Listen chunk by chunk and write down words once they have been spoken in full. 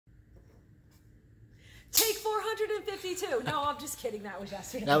Take 452. No, I'm just kidding. That was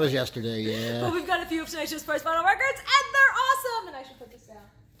yesterday. That was yesterday, yeah. But we've got a few of tonight's just price vinyl records, and they're awesome. And I should put this down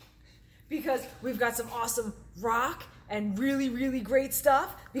because we've got some awesome rock and really, really great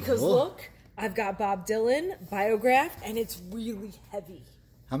stuff. Because look, I've got Bob Dylan, Biograph, and it's really heavy.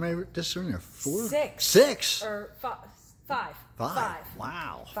 How many discs are in there? 4? 6. 6? Or 5. 5. 5.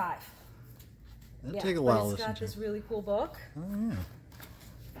 Wow. 5. That'll take a while to listen to. It's got this really cool book. Oh, yeah.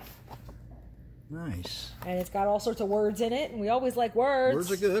 Nice. And it's got all sorts of words in it, and we always like words.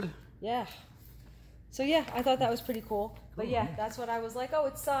 Words are good. Yeah. So yeah, I thought that was pretty cool. But yeah, that's what I was like, oh,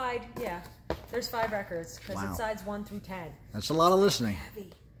 it's side. Yeah. There's 5 records, because it's sides 1 through 10. That's a lot of listening.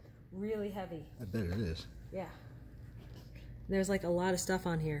 Heavy. Really heavy. I bet it is. Yeah. There's like a lot of stuff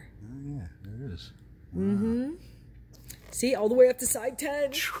on here. Oh yeah, there is. Wow. Mm-hmm. See, all the way up to side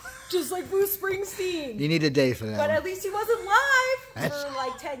 10. Just like Bruce Springsteen. You need a day for that. But at least he wasn't live for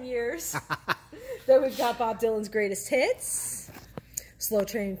like 10 years. Then we've got Bob Dylan's greatest hits, Slow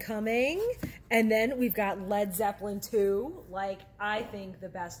Train Coming, and then we've got Led Zeppelin 2, like I think the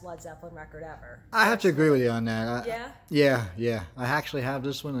best Led Zeppelin record ever. I have to agree with you on that. Yeah? Yeah. I actually have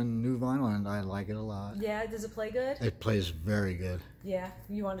this one in new vinyl, and I like it a lot. Yeah, does it play good? It plays very good. Yeah,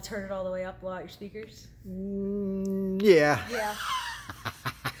 you want to turn it all the way up, blow out your speakers? Yeah. Yeah.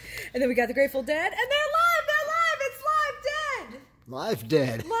 And then we got the Grateful Dead, and they're live! It's Live Dead! Live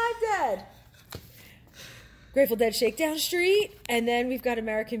Dead. Live Dead. Grateful Dead Shakedown Street, and then we've got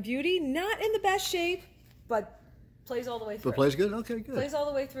American Beauty, not in the best shape, but plays all the way through. But plays good? Okay, good. Plays all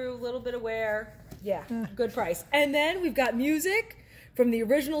the way through, a little bit of wear. Yeah, good price. And then we've got music from the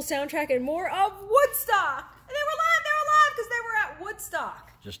original soundtrack and more of Woodstock. And they were live because they were at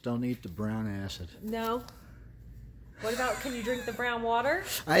Woodstock. Just don't eat the brown acid. No. What about, can you drink the brown water?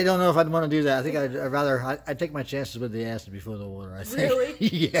 I don't know if I'd want to do that. I think I'd take my chances with the acid before the water, I think. Really?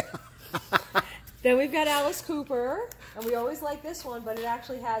 Yeah. Then we've got Alice Cooper, and we always like this one, but it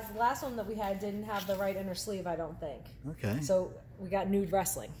actually has, the last one that we had didn't have the right inner sleeve, I don't think. Okay. So we got Nude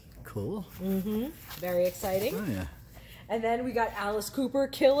Wrestling. Cool. Mm-hmm. Very exciting. Oh, yeah. And then we got Alice Cooper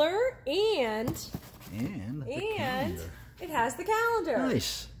Killer, and it has the calendar.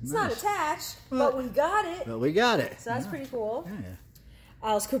 Nice. It's not attached, but we got it. But we got it. So that's pretty cool. Yeah.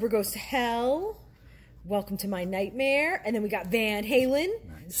 Alice Cooper Goes to Hell, Welcome to My Nightmare, and then we got Van Halen,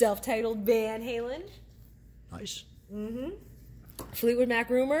 self-titled Van Halen. Nice. Mm-hmm. Fleetwood Mac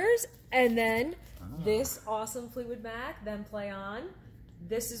Rumors, and then this awesome Fleetwood Mac, Then Play On.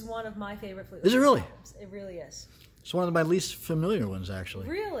 This is one of my favorite Fleetwood Mac. Is it really? Songs. It really is. It's one of my least familiar ones, actually.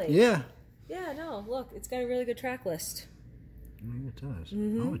 Really? Yeah. Yeah, no, look, it's got a really good track list. Yeah, it does.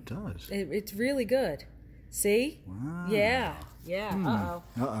 Mm-hmm. Oh, it does. It's really good. See? Wow. Yeah. Yeah. Uh-oh.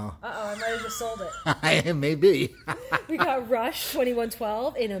 Uh-oh. Uh-oh, I might have just sold it. Maybe. We got Rush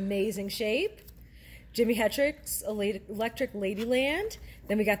 2112 in amazing shape. Jimi Hendrix Electric Ladyland.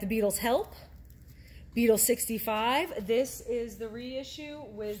 Then we got the Beatles Help. Beatles 65. This is the reissue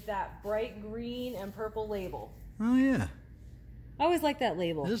with that bright green and purple label. Oh, yeah. I always like that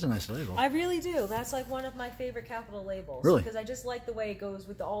label. It is a nice label. I really do. That's like one of my favorite Capitol labels. Really? Because I just like the way it goes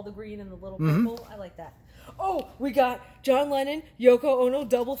with all the green and the little purple. I like that. Oh, we got John Lennon, Yoko Ono,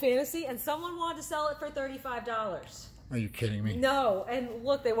 Double Fantasy, and someone wanted to sell it for $35. Are you kidding me? No, and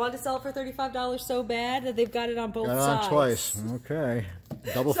look, they wanted to sell it for $35 so bad that they've got it on both sides. Got it on twice. Okay.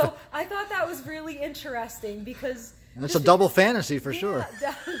 Double. So I thought that was really interesting because it's a double fantasy for sure.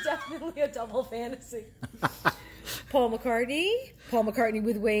 Definitely a double fantasy. Paul McCartney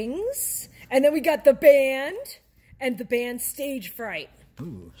with Wings, and then we got the band and the band Stage Fright.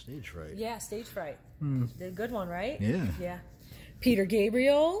 Ooh, Stage Fright. Yeah, Stage Fright. Did a good one, right? Yeah. Yeah. Peter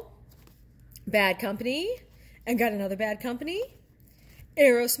Gabriel, Bad Company, and got another Bad Company.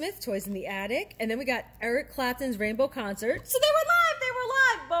 Aerosmith, Toys in the Attic, and then we got Eric Clapton's Rainbow Concert. So they were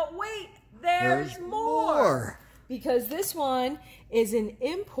live, but wait, there's more. Because this one is an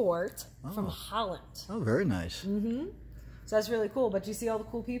import from Holland. Oh, very nice. Mm-hmm. So that's really cool. But you see all the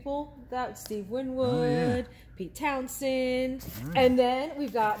cool people? That's Steve Winwood, Pete Townsend. And then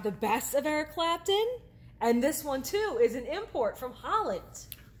we've got the best of Eric Clapton. And this one, too, is an import from Holland.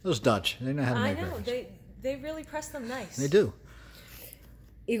 Those Dutch. They know how to make records. They really press them nice. They do.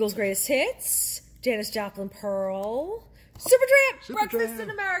 Eagles' Greatest Hits, Janis Joplin Pearl, Supertramp, Breakfast in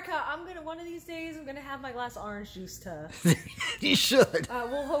America. One of these days, I'm gonna have my glass of orange juice to. You should.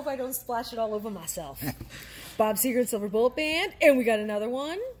 We'll hope I don't splash it all over myself. Bob Seger and Silver Bullet Band, and we got another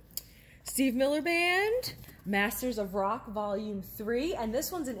one. Steve Miller Band, Masters of Rock Volume 3, and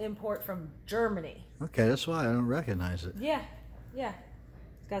this one's an import from Germany. Okay, that's why I don't recognize it. Yeah, yeah.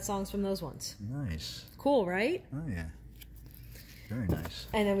 It's got songs from those ones. Nice. Cool, right? Oh yeah. Very nice.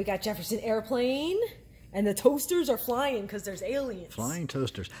 And then we got Jefferson Airplane, And the toasters are flying because there's aliens. Flying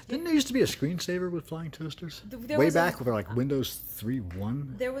toasters. Didn't there used to be a screensaver with flying toasters? There Way was back with like Windows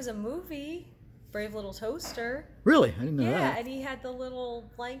 3.1? There was a movie, Brave Little Toaster. Really? I didn't know that. Yeah, and he had the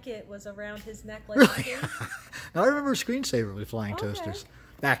little blanket was around his neck like Really? a cape. I remember a screensaver with flying Okay. toasters.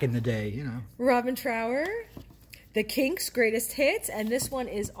 Back in the day, you know. Robin Trower, The Kinks' Greatest Hits, and this one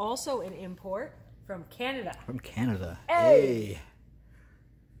is also an import from Canada. From Canada. Hey!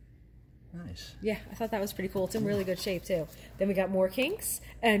 Nice. Yeah, I thought that was pretty cool. It's in really good shape, too. Then we got more Kinks,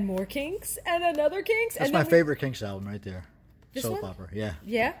 and more Kinks, and another Kinks. That's and my favorite Kinks album right there. This Soap one? opera, yeah.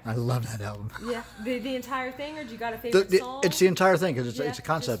 Yeah? I love that album. Yeah. The entire thing, or do you got a favorite song? It's the entire thing because it's a Yeah,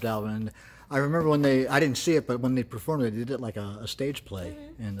 concept album. And I remember when I didn't see it, but when they performed it, they did it like a stage play.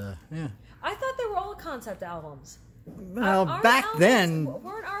 And yeah. I thought they were all concept albums. Well, Aren't back albums- then,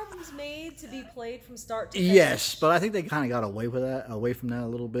 weren't albums made to be played from start to finish? yes, but I think they kind of got away from that a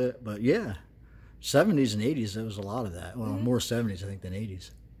little bit. But yeah, 70s and 80s, there was a lot of that. Well, more 70s, I think, than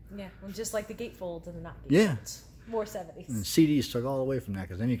 80s. Yeah, well, just like the gatefolds and the not gatefolds. Yeah. More 70s. And CDs took all away from that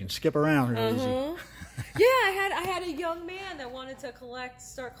because then you can skip around real easy. Yeah, I had a young man that wanted to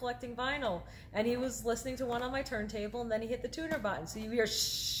start collecting vinyl, and he was listening to one on my turntable, and then he hit the tuner button, so you hear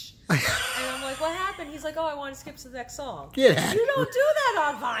shh. And I'm like, what happened? He's like, oh, I want to skip to the next song. Get out. You don't do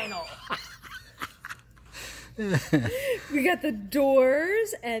that on vinyl. We got the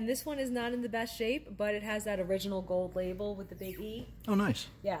Doors, and this one is not in the best shape, but it has that original gold label with the big E. Oh, nice.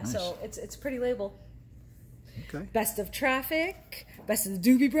 Yeah, Nice. so it's a pretty label. Okay. Best of Traffic, Best of the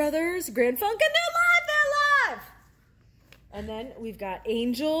Doobie Brothers, Grand Funk, and they're live! And then we've got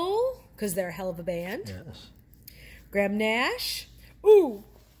Angel, because they're a hell of a band. Yes. Graham Nash. Ooh,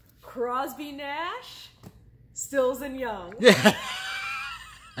 Crosby Nash, Stills and Young. Yeah.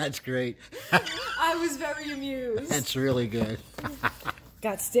 That's great. I was very amused. That's really good.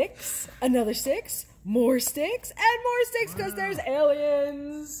 Got Sticks, another Sticks, more Sticks, and more Sticks because there's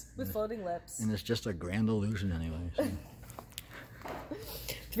aliens with floating lips. And it's just a grand illusion anyway. So.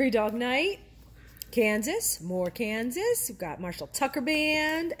 Three Dog Night, Kansas, more Kansas. We've got Marshall Tucker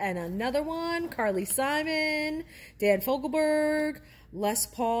Band and another one, Carly Simon, Dan Fogelberg, Les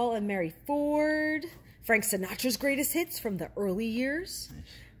Paul and Mary Ford, Frank Sinatra's greatest hits from the early years, Nice.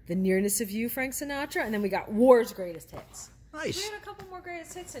 The Nearness of You, Frank Sinatra, and then we got War's greatest hits. Nice. We had a couple more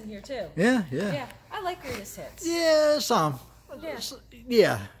greatest hits in here too. Yeah. Yeah, I like greatest hits. Yeah, some. Yeah.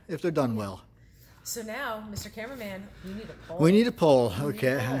 Yeah, if they're done well. So now, Mr. Cameraman, we need a poll. We need a poll.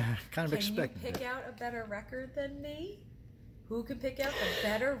 Okay, a poll. I kind of Can expected you pick that. out a better record than me? Who can pick out the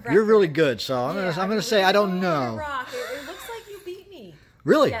better record? You're really good, so I'm Yeah, gonna say I don't know. Rock. It looks like you beat me.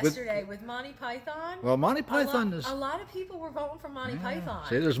 Really? Yesterday with Monty Python. Well, Monty Python is. A lot of people were voting for Monty Python.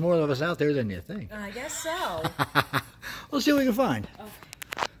 See, there's more of us out there than you think. I guess so. We'll see what we can find.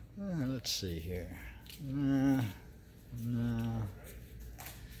 Okay. Let's see here. No.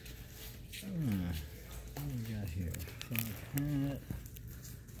 What do we got here? Frog hat.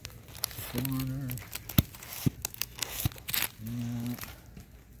 Corner. No.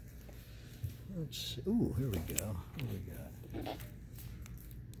 Let's see. Ooh, here we go. What do we got?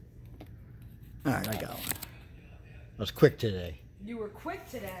 All right, I got one. I was quick today. You were quick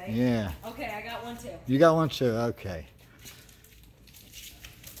today. Yeah. Okay, I got one too. You got one too? Okay.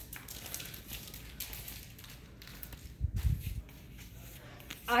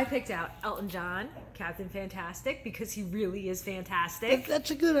 I picked out Elton John, Captain Fantastic, because he really is fantastic.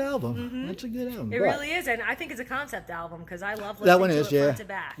 That's a good album. That's a good album. It But really is, and I think it's a concept album because I love listening that one to is, it yeah. front to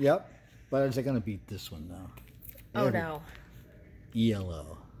back. Yep. But is it going to beat this one, though? Oh Yeah, no!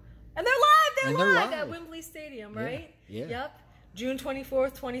 ELO. And they're live. They're And they're live live. at Wembley Stadium, right? Yeah. Yep. June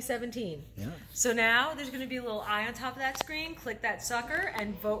 24th, 2017. Yeah. So now there's going to be a little eye on top of that screen. Click that sucker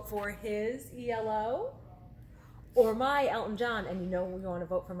and vote for his ELO or my Elton John. And you know we want to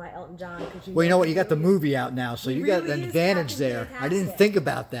vote for my Elton John because Well, you know what? You got the movie out now, so He you got really an is advantage Captain there. I didn't Fantastic. think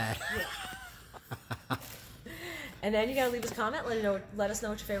about that. And then you gotta leave us a comment. Let us know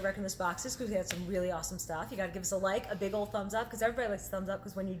what your favorite record in this box is because we had some really awesome stuff. You gotta give us a like, a big old thumbs up because everybody likes thumbs up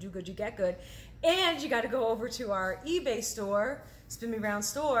because when you do good, you get good. And you gotta go over to our eBay store, Spin Me Round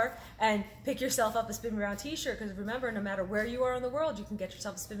store, and pick yourself up a Spin Me Round t-shirt because remember, no matter where you are in the world, you can get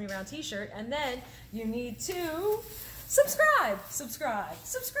yourself a Spin Me Round t-shirt. And then you need to subscribe.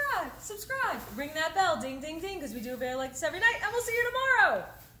 Ring that bell, ding, ding, ding, because we do a video like this every night. And we'll see you tomorrow.